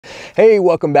Hey,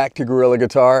 welcome back to Gorilla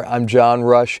Guitar. I'm John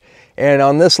Rush, and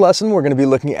on this lesson we're going to be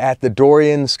looking at the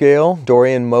Dorian scale,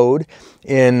 Dorian mode,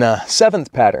 in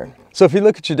 7th pattern. So if you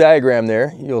look at your diagram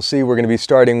there, you'll see we're going to be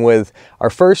starting with our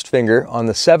first finger on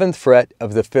the 7th fret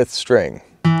of the 5th string,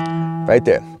 right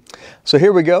there. So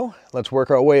here we go. Let's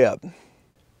work our way up.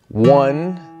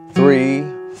 1,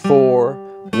 3, 4,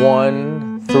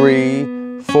 1,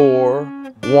 3, 4,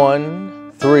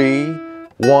 1, 3,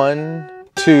 1,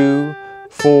 2,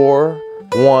 4,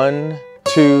 1,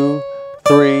 2,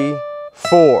 3,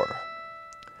 4.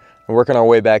 And working our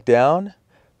way back down.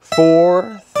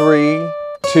 4, 3,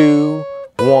 2,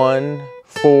 1,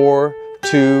 4,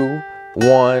 2,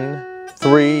 1,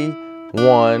 3,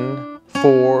 1,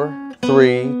 4,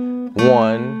 3,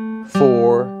 1,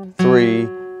 4, 3,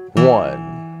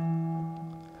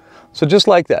 1. So just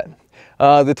like that.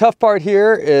 The tough part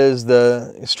here is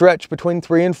the stretch between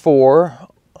 3 and 4.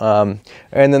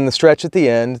 And then the stretch at the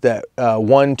end, that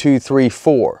 1, 2, 3,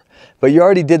 4. But you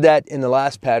already did that in the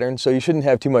last pattern, so you shouldn't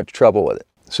have too much trouble with it.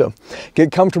 So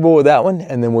get comfortable with that one,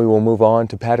 and then we will move on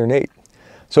to pattern 8.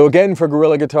 So again, for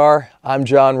Gorilla Guitar, I'm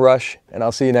John Rush, and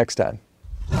I'll see you next time.